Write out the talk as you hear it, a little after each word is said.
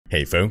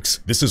Hey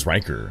folks, this is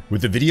Rhykker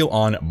with a video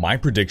on my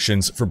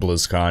predictions for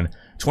BlizzCon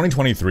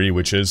 2023,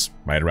 which is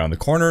right around the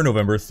corner,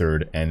 November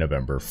 3rd and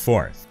November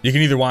 4th. You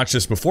can either watch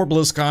this before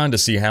BlizzCon to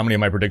see how many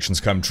of my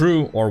predictions come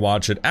true, or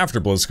watch it after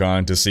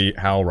BlizzCon to see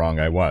how wrong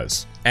I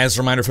was. As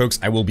a reminder folks,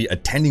 I will be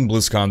attending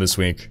BlizzCon this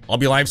week. I'll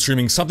be live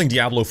streaming something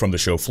Diablo from the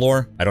show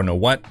floor, I don't know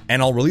what,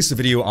 and I'll release a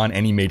video on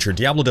any major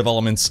Diablo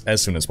developments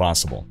as soon as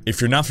possible. If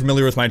you're not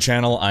familiar with my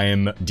channel, I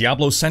am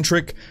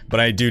Diablo-centric, but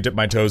I do dip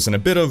my toes in a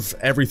bit of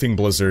everything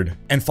Blizzard,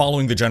 and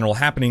following the general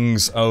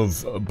happenings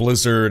of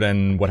Blizzard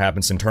and what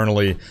happens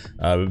internally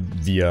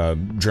via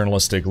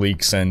journalistic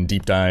leaks and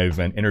deep dive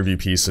and interview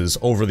pieces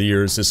over the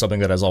years is something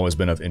that has always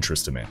been of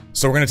interest to me.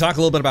 So we're going to talk a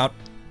little bit about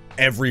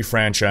every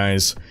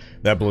franchise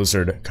that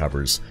Blizzard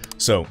covers.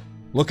 So,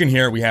 looking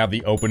here, we have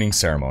the opening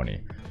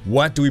ceremony.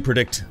 What do we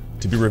predict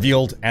to be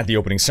revealed at the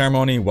opening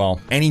ceremony? Well,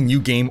 any new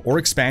game or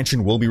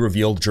expansion will be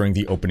revealed during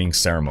the opening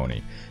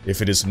ceremony.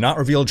 If it is not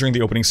revealed during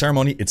the opening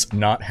ceremony, it's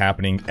not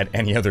happening at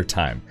any other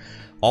time.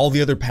 All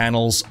the other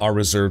panels are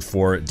reserved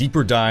for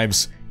deeper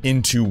dives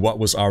into what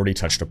was already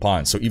touched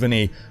upon. So even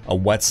a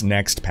what's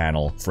next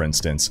panel, for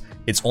instance,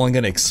 it's only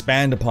going to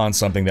expand upon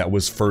something that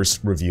was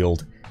first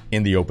revealed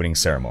in the opening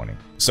ceremony.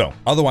 So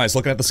otherwise,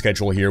 looking at the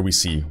schedule here, we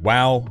see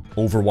WoW,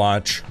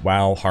 Overwatch,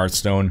 WoW,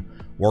 Hearthstone,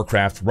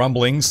 Warcraft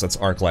Rumblings, that's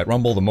Arclight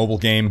Rumble, the mobile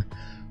game,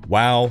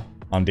 WoW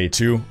on day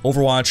 2,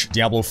 Overwatch,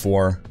 Diablo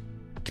 4,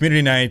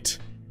 Community Night,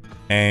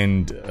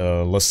 and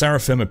La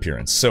Seraphim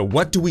appearance. So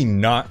what do we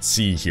not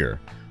see here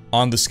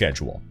on the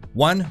schedule?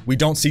 1, we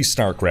don't see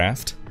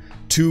StarCraft.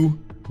 2,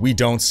 we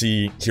don't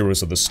see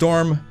Heroes of the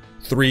Storm.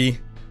 3,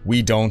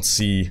 we don't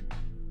see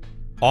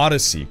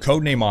Odyssey,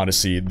 codename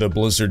Odyssey, the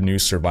Blizzard new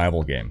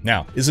survival game.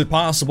 Now, is it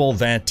possible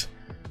that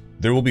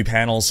there will be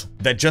panels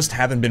that just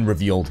haven't been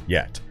revealed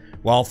yet?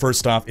 Well,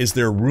 first off, is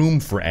there room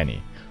for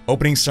any?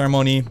 Opening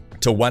ceremony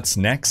to what's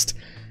next?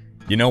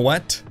 You know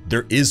what?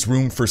 There is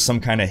room for some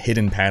kind of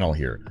hidden panel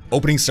here.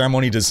 Opening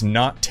ceremony does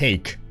not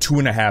take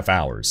 2.5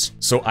 hours.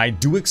 So I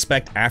do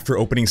expect after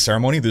opening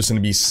ceremony, there's going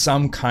to be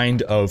some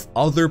kind of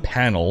other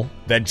panel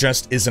that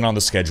just isn't on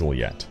the schedule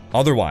yet.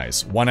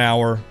 Otherwise, 1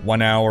 hour,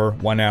 1 hour,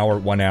 1 hour,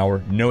 1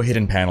 hour, no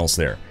hidden panels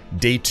there.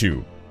 Day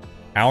 2,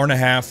 hour and a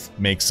half,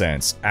 makes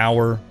sense.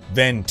 Hour,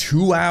 then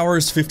 2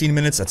 hours, 15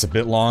 minutes, that's a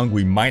bit long.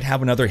 We might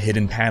have another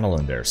hidden panel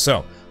in there.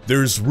 So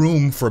there's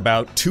room for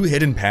about 2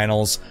 hidden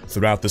panels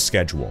throughout the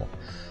schedule.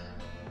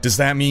 Does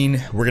that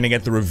mean we're gonna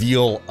get the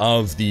reveal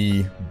of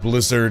the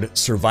Blizzard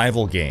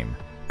survival game?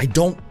 I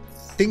don't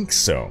think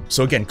so.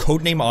 So again,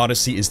 codename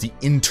Odyssey is the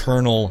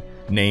internal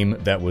name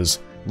that was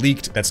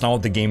leaked. That's not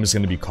what the game is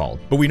gonna be called.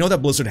 But we know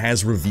that Blizzard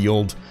has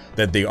revealed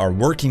that they are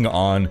working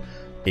on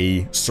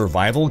a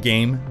survival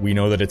game. We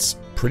know that it's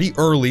pretty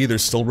early. They're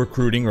still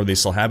recruiting, or they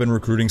still have been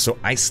recruiting. So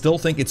I still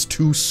think it's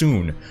too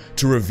soon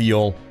to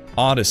reveal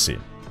Odyssey.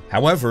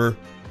 However,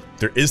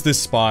 there is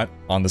this spot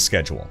on the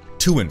schedule.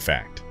 2, in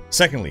fact.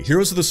 Secondly,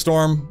 Heroes of the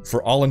Storm,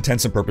 for all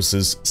intents and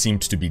purposes,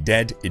 seemed to be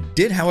dead. It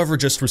did, however,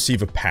 just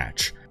receive a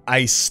patch.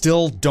 I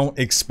still don't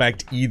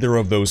expect either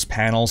of those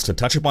panels to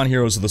touch upon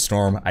Heroes of the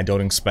Storm. I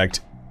don't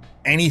expect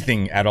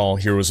anything at all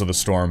Heroes of the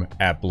Storm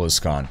at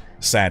BlizzCon,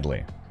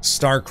 sadly.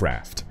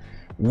 StarCraft.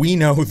 We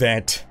know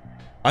that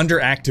under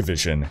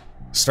Activision,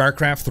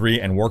 StarCraft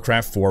 3 and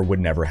Warcraft 4 would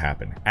never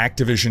happen.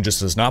 Activision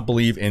just does not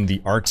believe in the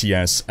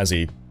RTS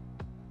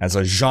as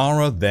a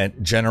genre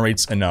that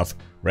generates enough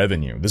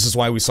revenue. This is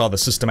why we saw the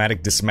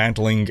systematic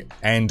dismantling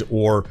and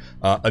or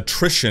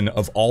attrition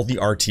of all the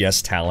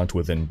RTS talent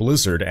within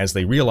Blizzard as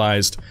they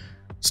realized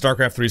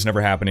StarCraft 3 is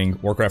never happening,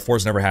 Warcraft 4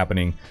 is never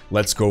happening,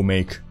 let's go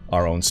make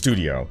our own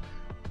studio.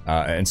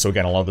 And so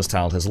again, a lot of this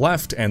talent has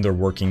left and they're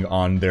working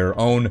on their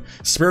own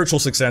spiritual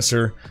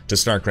successor to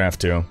StarCraft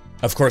 2.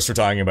 Of course, we're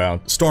talking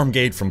about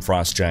Stormgate from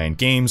Frost Giant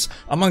Games,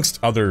 amongst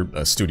other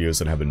studios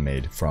that have been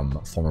made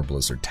from former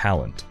Blizzard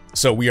talent.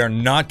 So we are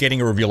not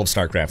getting a reveal of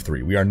StarCraft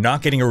 3. We are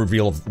not getting a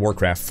reveal of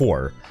Warcraft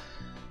 4.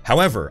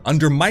 However,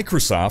 under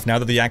Microsoft, now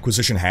that the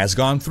acquisition has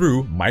gone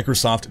through,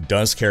 Microsoft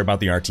does care about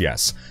the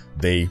RTS.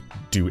 They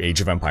do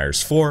Age of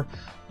Empires 4,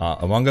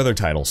 among other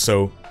titles.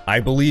 So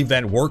I believe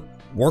that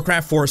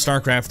Warcraft 4,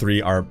 StarCraft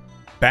 3 are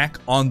back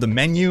on the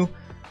menu,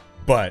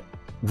 but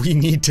we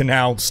need to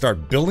now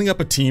start building up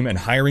a team and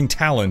hiring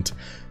talent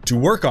to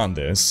work on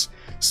this,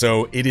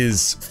 so it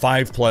is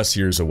 5+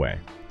 years away.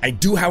 I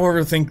do,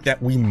 however, think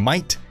that we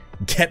might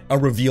get a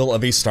reveal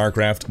of a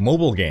StarCraft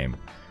mobile game.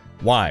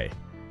 Why?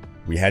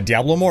 We had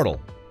Diablo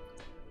Immortal.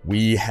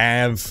 We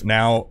have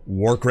now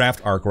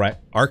Warcraft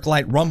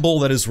Arclight Rumble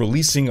that is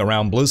releasing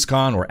around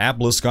BlizzCon or at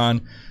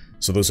BlizzCon.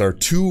 So those are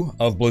 2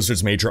 of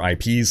Blizzard's major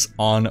IPs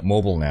on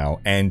mobile now,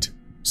 and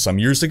some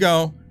years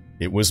ago,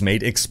 it was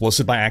made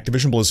explicit by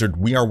Activision Blizzard,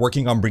 we are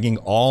working on bringing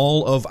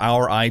all of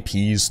our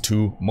IPs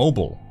to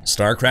mobile.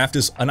 StarCraft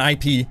is an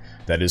IP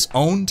that is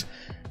owned.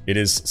 It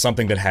is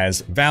something that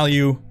has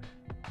value.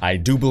 I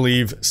do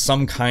believe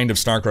some kind of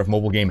StarCraft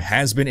mobile game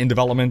has been in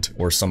development,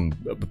 or some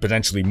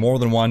potentially more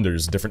than one.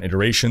 There's different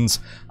iterations.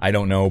 I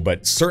don't know,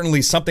 but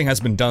certainly something has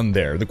been done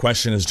there. The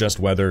question is just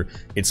whether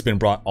it's been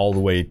brought all the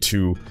way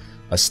to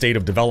a state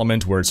of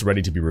development where it's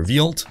ready to be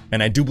revealed,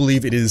 and I do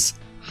believe it is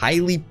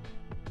highly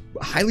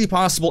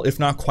possible, if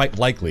not quite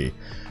likely,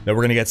 that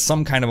we're going to get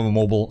some kind of a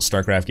mobile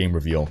StarCraft game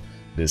reveal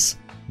this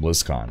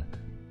BlizzCon.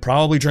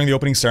 Probably during the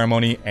opening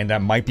ceremony, and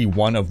that might be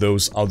one of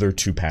those other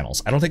two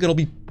panels. I don't think it'll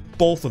be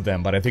both of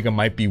them, but I think it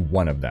might be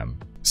one of them.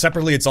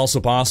 Separately, it's also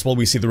possible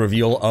we see the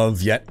reveal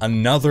of yet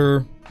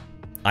another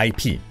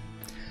IP.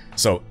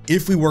 So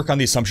if we work on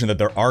the assumption that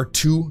there are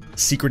two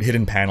secret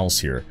hidden panels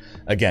here,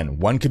 again,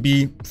 one could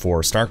be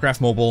for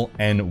StarCraft Mobile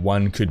and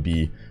one could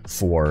be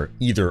for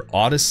either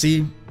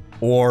Odyssey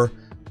or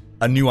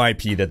a new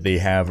IP that they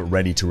have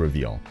ready to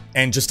reveal.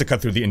 And just to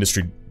cut through the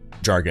industry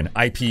jargon,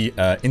 IP,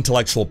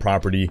 intellectual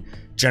property,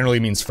 generally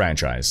means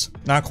franchise.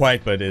 Not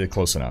quite, but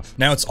close enough.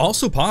 Now, it's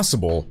also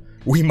possible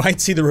we might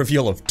see the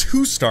reveal of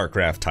two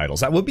StarCraft titles.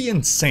 That would be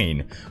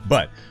insane,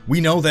 but we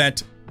know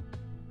that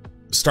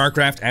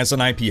StarCraft as an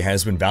IP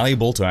has been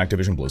valuable to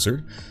Activision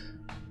Blizzard.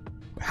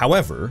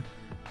 However,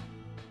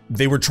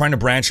 they were trying to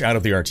branch out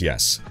of the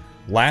RTS.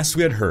 Last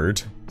we had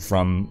heard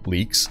from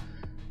leaks,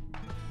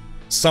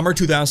 summer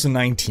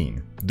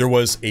 2019, there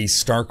was a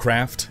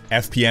StarCraft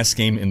FPS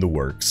game in the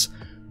works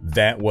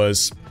that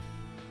was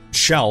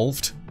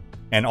shelved,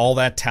 and all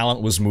that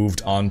talent was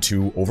moved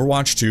onto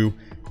Overwatch 2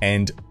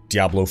 and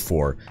Diablo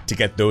 4 to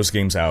get those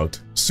games out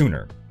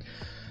sooner.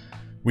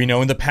 We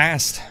know in the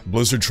past,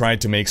 Blizzard tried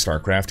to make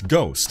StarCraft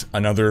Ghost,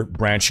 another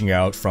branching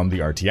out from the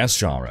RTS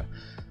genre.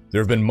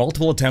 There have been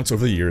multiple attempts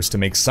over the years to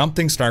make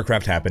something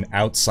StarCraft happen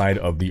outside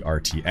of the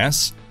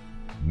RTS.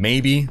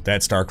 Maybe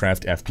that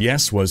StarCraft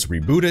FPS was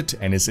rebooted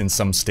and is in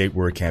some state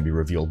where it can be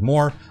revealed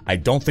more. I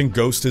don't think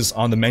Ghost is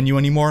on the menu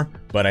anymore,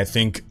 but I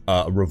think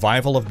a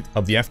revival of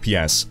the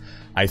FPS,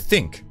 I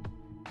think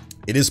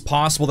it is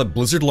possible that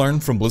Blizzard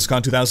learned from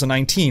BlizzCon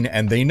 2019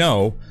 and they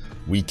know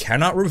we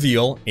cannot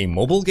reveal a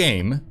mobile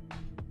game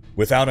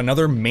without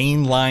another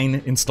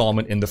mainline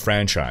installment in the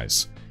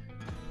franchise.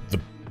 The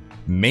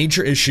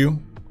major issue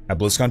at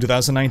BlizzCon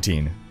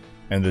 2019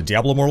 and the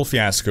Diablo Immortal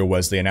fiasco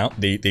was they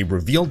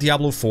revealed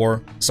Diablo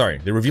 4,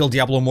 they revealed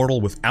Diablo Immortal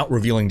without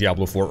revealing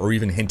Diablo 4 or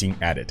even hinting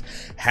at it.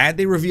 Had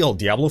they revealed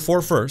Diablo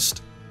 4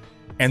 first,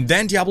 and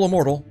then Diablo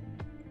Immortal,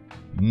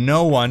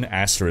 no one,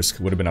 asterisk,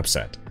 would have been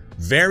upset.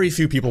 Very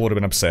few people would have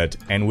been upset,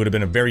 and would have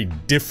been a very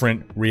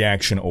different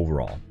reaction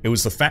overall. It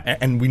was the fact,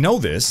 and we know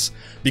this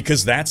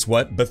because that's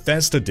what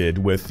Bethesda did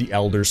with the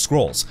Elder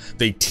Scrolls.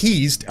 They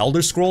teased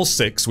Elder Scrolls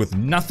 6 with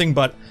nothing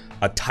but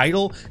a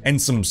title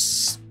and some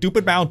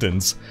stupid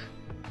mountains,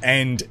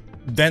 and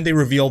then they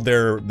revealed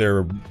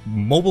their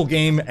mobile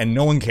game and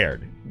no one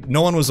cared.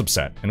 No one was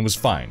upset, and it was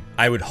fine.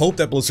 I would hope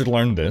that Blizzard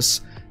learned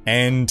this,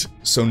 and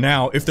so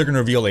now, if they're going to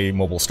reveal a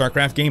mobile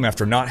StarCraft game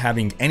after not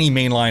having any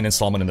mainline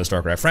installment in the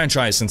StarCraft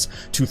franchise since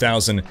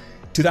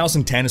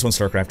 2010 is when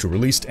StarCraft 2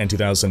 released, and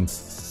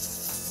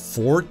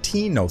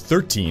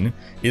 2013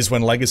 is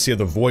when Legacy of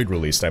the Void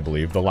released, I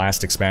believe, the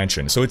last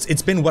expansion. So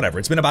it's been whatever,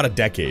 it's been about a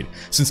decade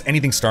since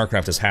anything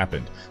StarCraft has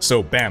happened.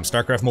 So bam,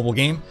 StarCraft mobile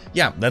game,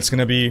 yeah, that's going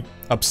to be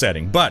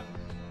upsetting. But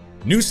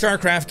new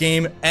StarCraft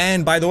game,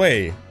 and by the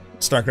way,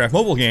 StarCraft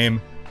mobile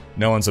game,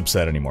 no one's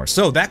upset anymore.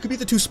 So that could be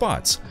the two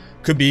spots.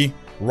 Could be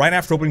right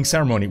after opening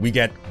ceremony, we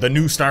get the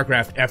new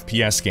StarCraft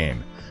FPS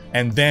game.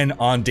 And then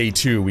on day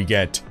 2, we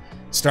get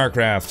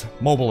StarCraft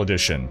Mobile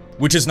Edition,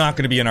 which is not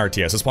going to be an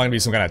RTS. It's probably going to be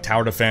some kind of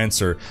tower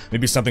defense or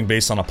maybe something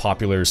based on a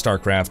popular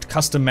StarCraft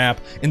custom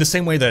map, in the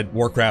same way that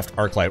Warcraft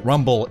Arclight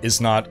Rumble is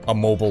not a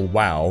mobile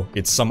WoW.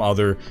 It's some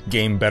other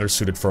game better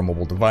suited for a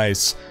mobile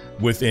device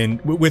with a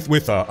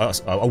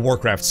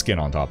Warcraft skin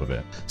on top of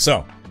it.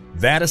 So,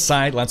 that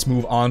aside, let's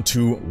move on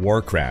to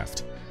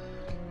Warcraft.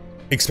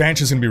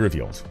 Expansion is going to be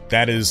revealed.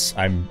 That is,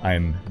 I'm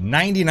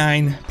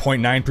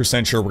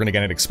 99.9% sure we're going to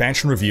get an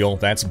expansion reveal.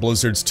 That's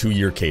Blizzard's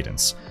 2-year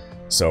cadence.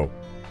 So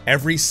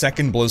every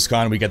second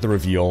BlizzCon we get the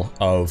reveal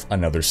of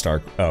another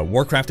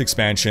Warcraft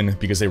expansion,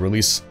 because they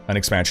release an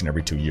expansion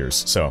every 2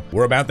 years. So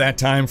we're about that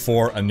time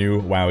for a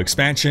new WoW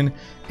expansion,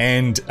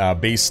 and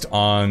based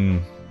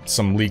on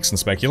some leaks and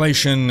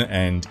speculation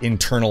and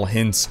internal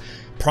hints,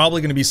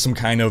 probably going to be some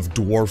kind of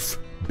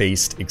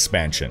dwarf-based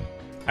expansion.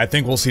 I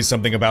think we'll see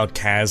something about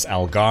Kaz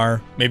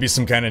Algar, maybe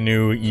some kind of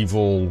new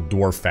evil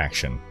dwarf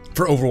faction.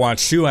 For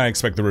Overwatch 2, I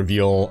expect the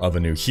reveal of a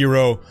new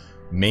hero,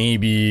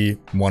 maybe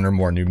one or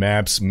more new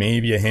maps,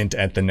 maybe a hint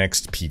at the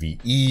next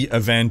PvE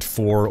event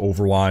for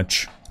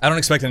Overwatch. I don't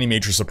expect any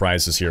major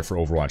surprises here for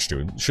Overwatch 2.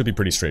 It should be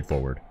pretty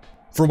straightforward.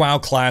 For WoW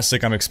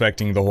Classic, I'm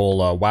expecting the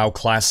whole WoW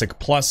Classic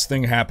Plus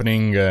thing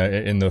happening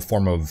in the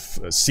form of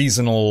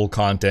seasonal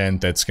content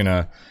that's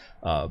gonna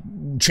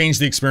change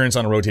the experience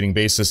on a rotating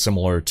basis,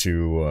 similar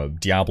to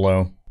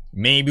Diablo.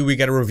 Maybe we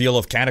get a reveal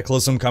of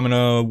Cataclysm coming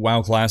to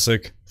WoW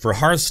Classic. For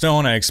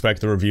Hearthstone, I expect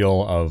the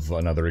reveal of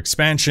another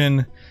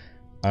expansion.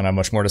 I don't have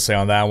much more to say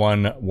on that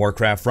one.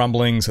 Warcraft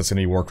Rumblings, that's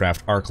gonna be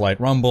Warcraft Arclight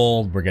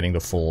Rumble. We're getting the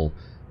full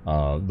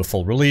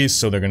release,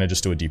 so they're gonna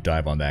just do a deep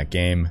dive on that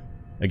game.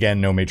 Again,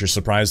 no major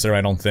surprise there,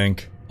 I don't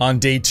think. On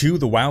day 2,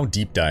 the WoW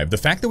Deep Dive. The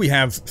fact that we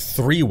have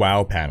 3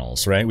 WoW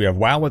panels, right? We have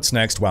WoW What's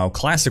Next, WoW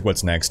Classic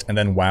What's Next, and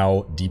then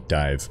WoW Deep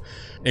Dive.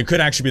 It could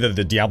actually be that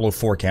the Diablo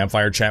 4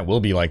 campfire chat will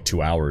be like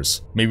 2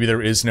 hours. Maybe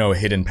there is no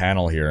hidden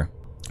panel here.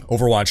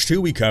 Overwatch 2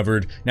 we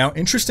covered. Now,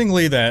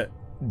 interestingly, that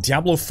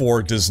Diablo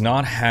 4 does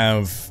not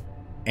have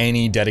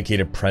any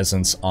dedicated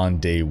presence on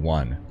day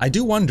 1. I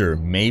do wonder,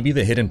 maybe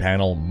the hidden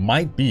panel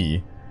might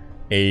be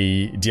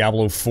a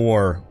Diablo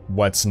 4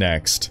 What's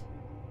Next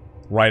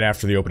right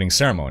after the opening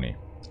ceremony.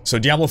 So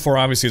Diablo 4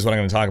 obviously is what I'm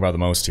going to talk about the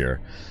most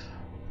here.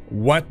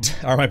 What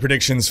are my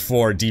predictions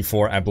for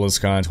D4 at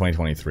BlizzCon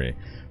 2023?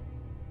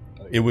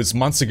 It was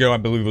months ago, I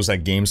believe it was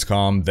at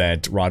Gamescom,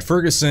 that Rod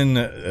Ferguson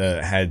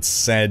had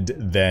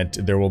said that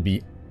there will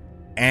be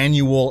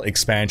annual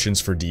expansions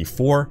for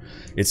D4.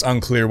 It's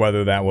unclear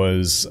whether that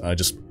was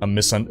just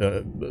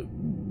a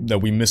that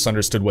we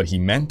misunderstood what he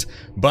meant,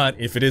 but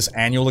if it is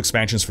annual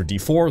expansions for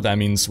D4, that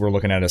means we're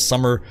looking at a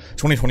summer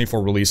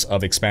 2024 release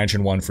of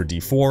expansion 1 for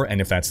D4, and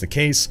if that's the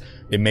case,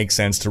 it makes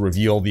sense to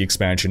reveal the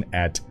expansion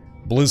at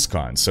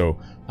BlizzCon. So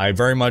I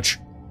very much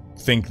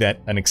think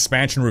that an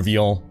expansion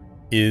reveal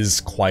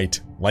is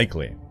quite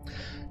likely.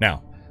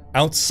 Now,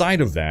 outside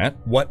of that,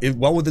 what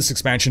would this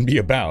expansion be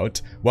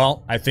about?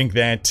 Well, I think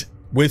that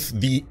with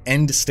the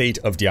end state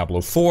of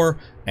Diablo 4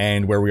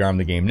 and where we are in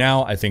the game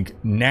now, I think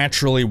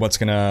naturally what's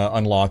going to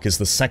unlock is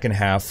the second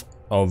half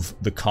of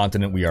the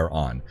continent we are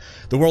on.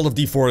 The world of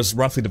D4 is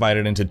roughly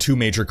divided into 2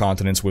 major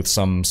continents with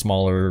some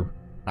smaller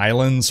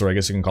islands, or I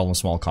guess you can call them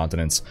small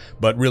continents,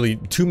 but really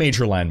 2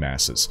 major land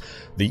masses.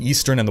 The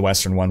eastern and the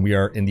western one. We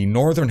are in the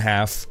northern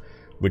half,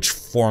 which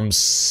forms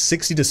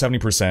 60 to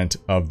 70%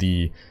 of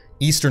the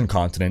eastern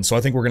continent. So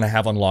I think we're going to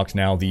have unlocked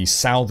now the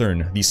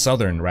southern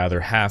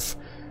half.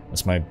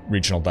 That's my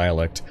regional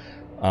dialect.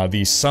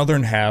 The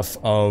southern half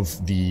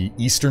of the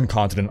eastern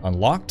continent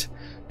unlocked,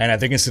 and I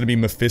think it's going to be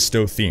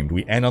Mephisto themed.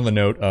 We end on the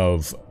note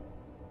of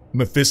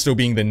Mephisto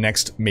being the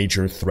next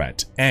major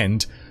threat,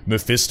 and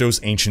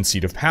Mephisto's ancient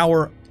seat of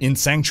power in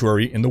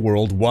Sanctuary in the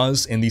world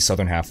was in the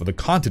southern half of the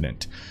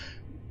continent,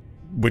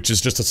 which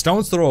is just a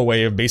stone's throw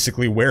away of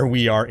basically where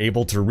we are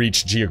able to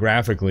reach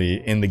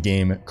geographically in the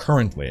game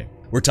currently.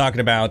 We're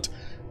talking about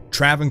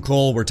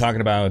Travancore, we're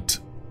talking about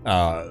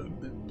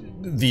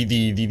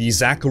the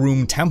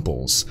Zakarum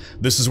temples.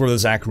 This is where the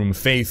Zakarum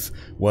faith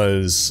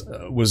was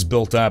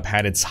built up,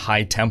 had its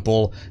high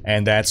temple,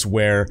 and that's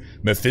where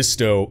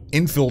Mephisto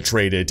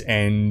infiltrated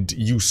and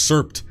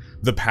usurped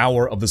the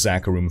power of the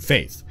Zakarum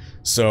faith.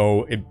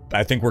 So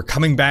I think we're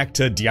coming back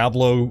to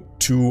Diablo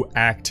 2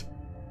 Act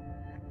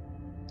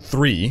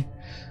 3.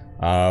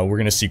 We're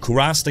going to see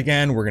Kurast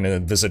again, we're going to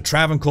visit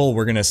Travancore,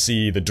 we're going to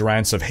see the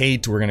Durance of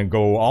Hate, we're going to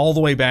go all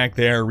the way back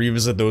there,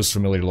 revisit those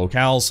familiar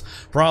locales,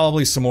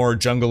 probably some more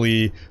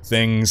jungle-y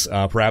things,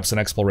 perhaps an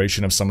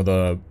exploration of some of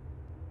the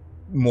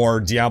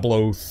more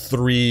Diablo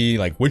 3,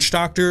 like Witch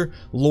Doctor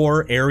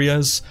lore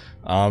areas,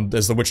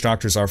 as the Witch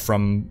Doctors are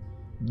from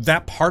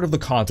that part of the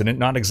continent,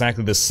 not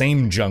exactly the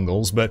same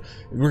jungles, but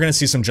we're going to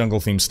see some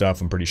jungle-themed stuff,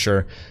 I'm pretty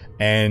sure.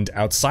 And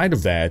outside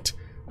of that,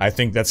 I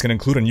think that's going to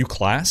include a new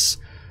class.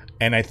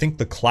 And I think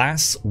the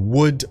class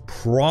would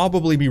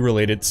probably be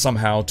related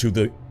somehow to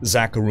the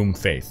Zakarum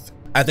faith.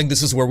 I think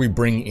this is where we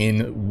bring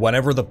in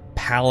whatever the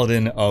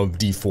paladin of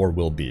D4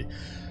 will be.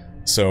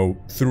 So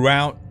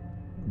throughout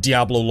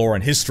Diablo lore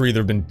and history,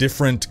 there have been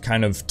different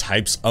kind of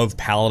types of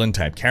paladin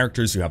type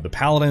characters. You have the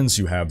paladins,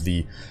 you have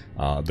the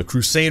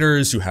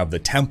Crusaders, you have the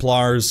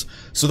Templars.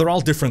 So they're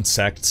all different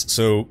sects.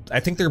 So I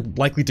think they're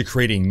likely to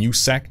create a new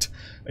sect.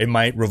 It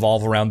might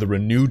revolve around the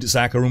renewed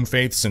Zakarum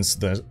faith, since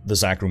the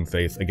Zakarum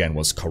faith, again,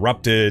 was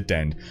corrupted,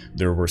 and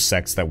there were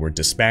sects that were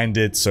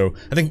disbanded. So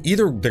I think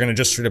either they're going to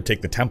just straight up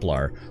take the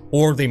Templar,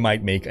 or they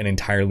might make an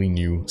entirely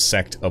new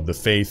sect of the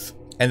faith.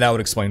 And that would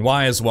explain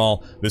why, as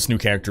well, this new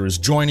character is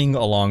joining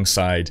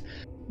alongside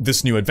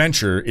this new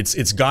adventure.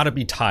 It's got to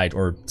be tied,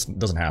 or it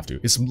doesn't have to.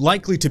 It's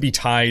likely to be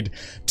tied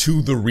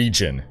to the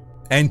region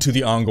and to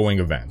the ongoing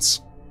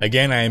events.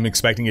 Again, I am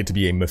expecting it to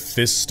be a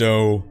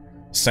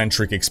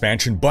Mephisto-centric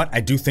expansion, but I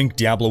do think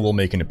Diablo will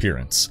make an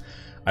appearance.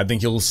 I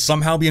think he'll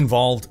somehow be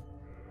involved.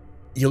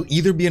 He'll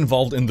either be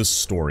involved in the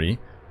story,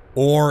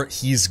 or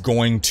he's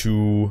going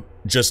to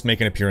just make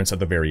an appearance at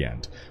the very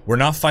end. We're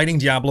not fighting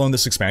Diablo in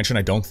this expansion,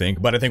 I don't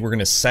think, but I think we're going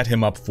to set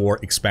him up for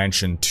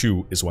expansion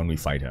 2 is when we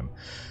fight him.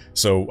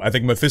 So I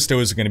think Mephisto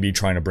is going to be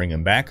trying to bring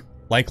him back,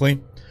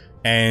 likely,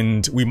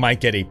 and we might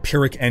get a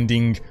Pyrrhic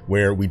ending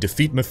where we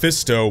defeat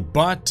Mephisto,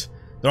 but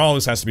there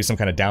always has to be some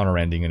kind of downer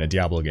ending in a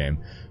Diablo game.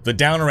 The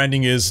downer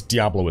ending is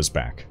Diablo is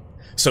back.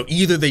 So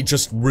either they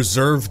just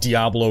reserve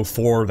Diablo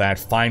for that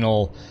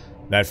final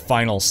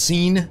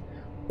scene,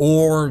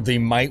 or they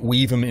might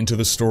weave him into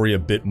the story a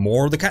bit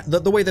more.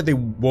 The way that they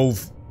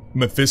wove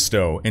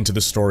Mephisto into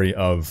the story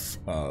of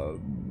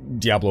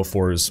Diablo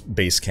 4's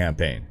base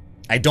campaign.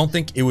 I don't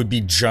think it would be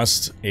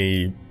just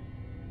a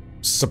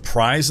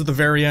surprise at the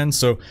very end,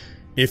 so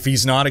if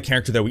he's not a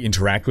character that we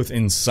interact with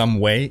in some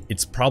way,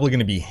 it's probably going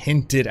to be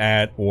hinted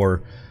at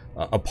or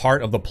a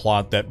part of the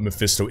plot that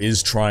Mephisto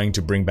is trying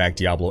to bring back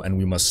Diablo, and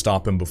we must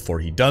stop him before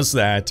he does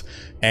that.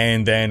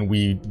 And then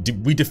we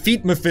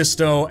defeat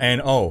Mephisto,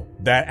 and oh,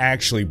 that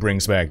actually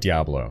brings back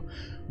Diablo.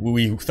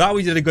 We thought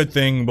we did a good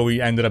thing, but we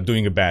ended up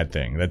doing a bad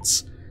thing.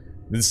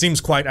 This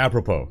seems quite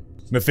apropos.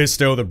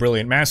 Mephisto, the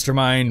brilliant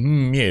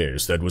mastermind,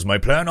 yes, that was my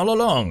plan all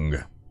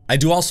along. I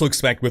do also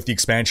expect with the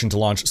expansion to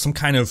launch some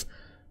kind of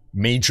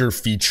major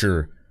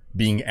feature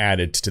being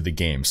added to the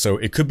game. So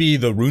it could be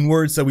the rune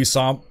words that we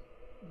saw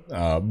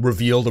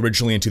revealed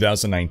originally in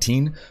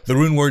 2019. The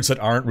rune words that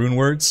aren't rune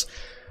words.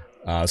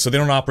 So they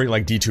don't operate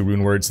like D2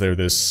 rune words. They're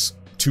this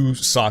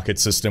two-socket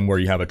system where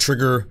you have a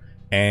trigger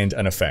and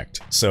an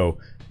effect. So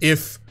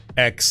if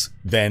X,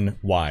 then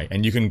Y.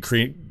 And you can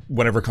create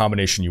whatever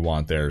combination you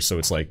want there. So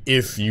it's like,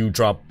 if you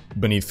drop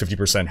beneath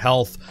 50%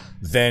 health,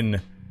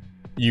 then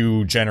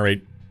you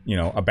generate, you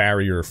know, a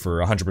barrier for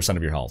 100%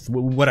 of your health.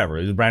 Whatever,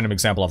 a random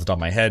example off the top of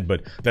my head,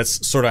 but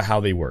that's sort of how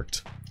they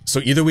worked.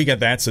 So either we get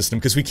that system,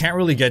 because we can't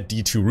really get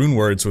D2 rune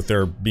words with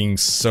there being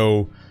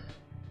so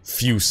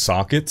few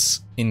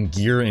sockets in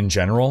gear in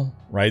general,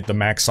 right? The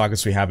max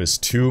sockets we have is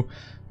 2.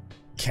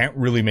 Can't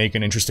really make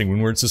an interesting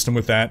rune word system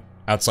with that,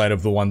 outside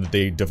of the one that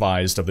they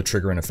devised of the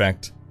trigger and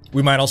effect.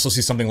 We might also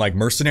see something like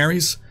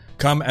mercenaries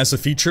come as a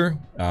feature.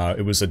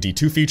 It was a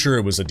D2 feature,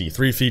 it was a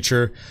D3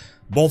 feature.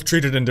 Both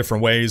treated in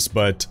different ways,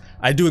 but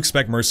I do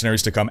expect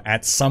mercenaries to come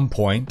at some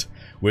point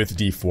with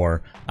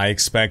D4. I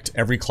expect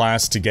every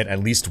class to get at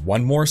least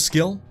one more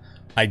skill.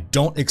 I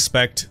don't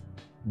expect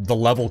the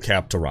level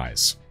cap to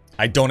rise.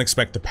 I don't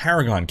expect the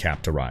Paragon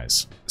cap to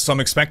rise. So I'm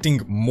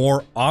expecting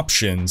more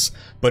options,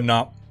 but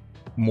not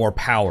more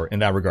power in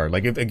that regard.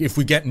 Like, if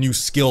we get new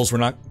skills, we're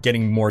not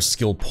getting more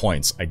skill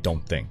points, I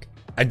don't think.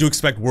 I do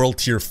expect World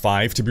Tier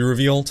 5 to be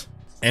revealed,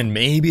 and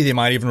maybe they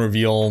might even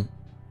reveal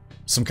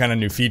some kind of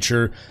new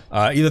feature.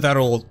 Either that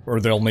or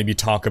they'll maybe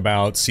talk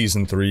about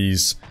Season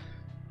 3's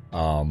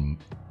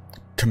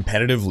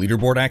competitive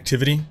leaderboard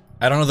activity.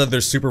 I don't know that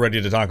they're super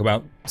ready to talk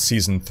about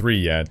Season 3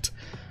 yet,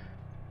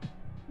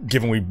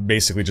 given we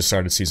basically just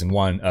started Season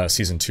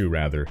 2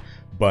 rather.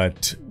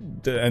 But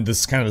and this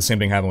is kind of the same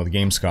thing happened with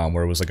Gamescom,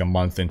 where it was like a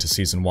month into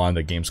Season 1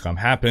 that Gamescom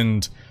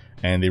happened,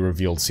 and they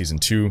revealed Season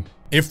 2.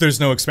 If there's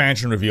no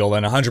expansion reveal,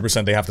 then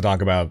 100% they have to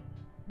talk about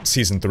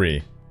Season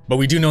 3. But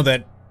we do know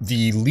that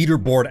the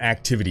leaderboard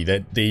activity,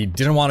 that they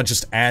didn't want to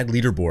just add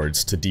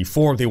leaderboards to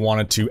D4, they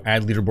wanted to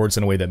add leaderboards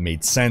in a way that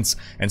made sense,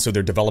 and so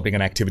they're developing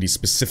an activity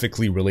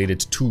specifically related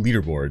to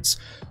leaderboards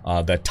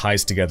that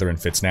ties together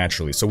and fits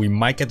naturally. So we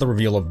might get the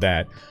reveal of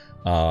that.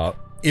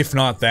 If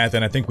not that,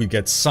 then I think we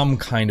get some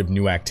kind of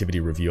new activity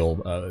reveal,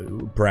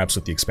 perhaps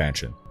with the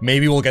expansion.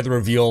 Maybe we'll get the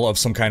reveal of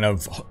some kind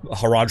of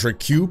Herodric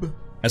Cube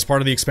as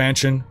part of the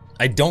expansion.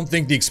 I don't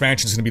think the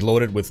expansion is going to be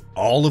loaded with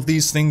all of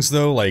these things,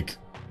 though, like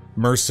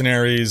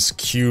mercenaries,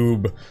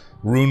 cube,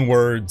 rune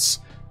words,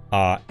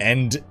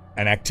 and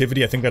an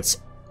activity. I think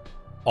that's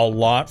a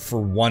lot for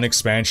one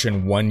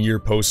expansion 1 year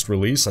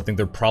post-release. I think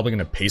they're probably going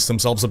to pace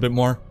themselves a bit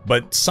more,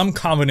 but some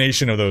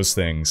combination of those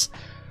things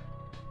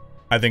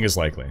I think is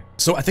likely.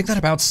 So I think that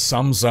about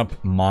sums up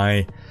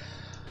my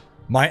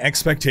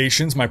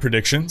expectations, my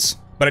predictions.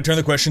 But I turn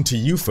the question to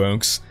you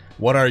folks.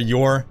 What are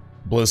your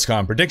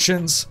BlizzCon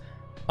predictions?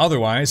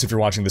 Otherwise, if you're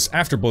watching this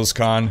after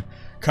BlizzCon,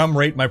 come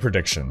rate my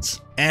predictions.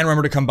 And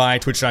remember to come by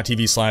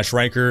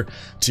twitch.tv/Rhykker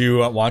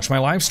to watch my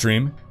live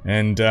stream,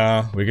 and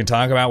we can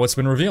talk about what's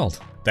been revealed.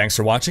 Thanks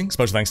for watching.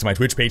 Special thanks to my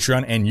Twitch,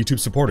 Patreon, and YouTube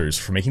supporters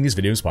for making these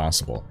videos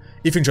possible.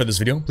 If you enjoyed this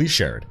video, please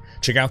share it.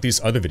 Check out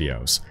these other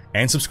videos,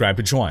 and subscribe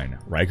to join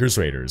Rhykker's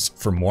Raiders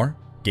for more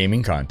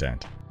gaming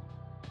content.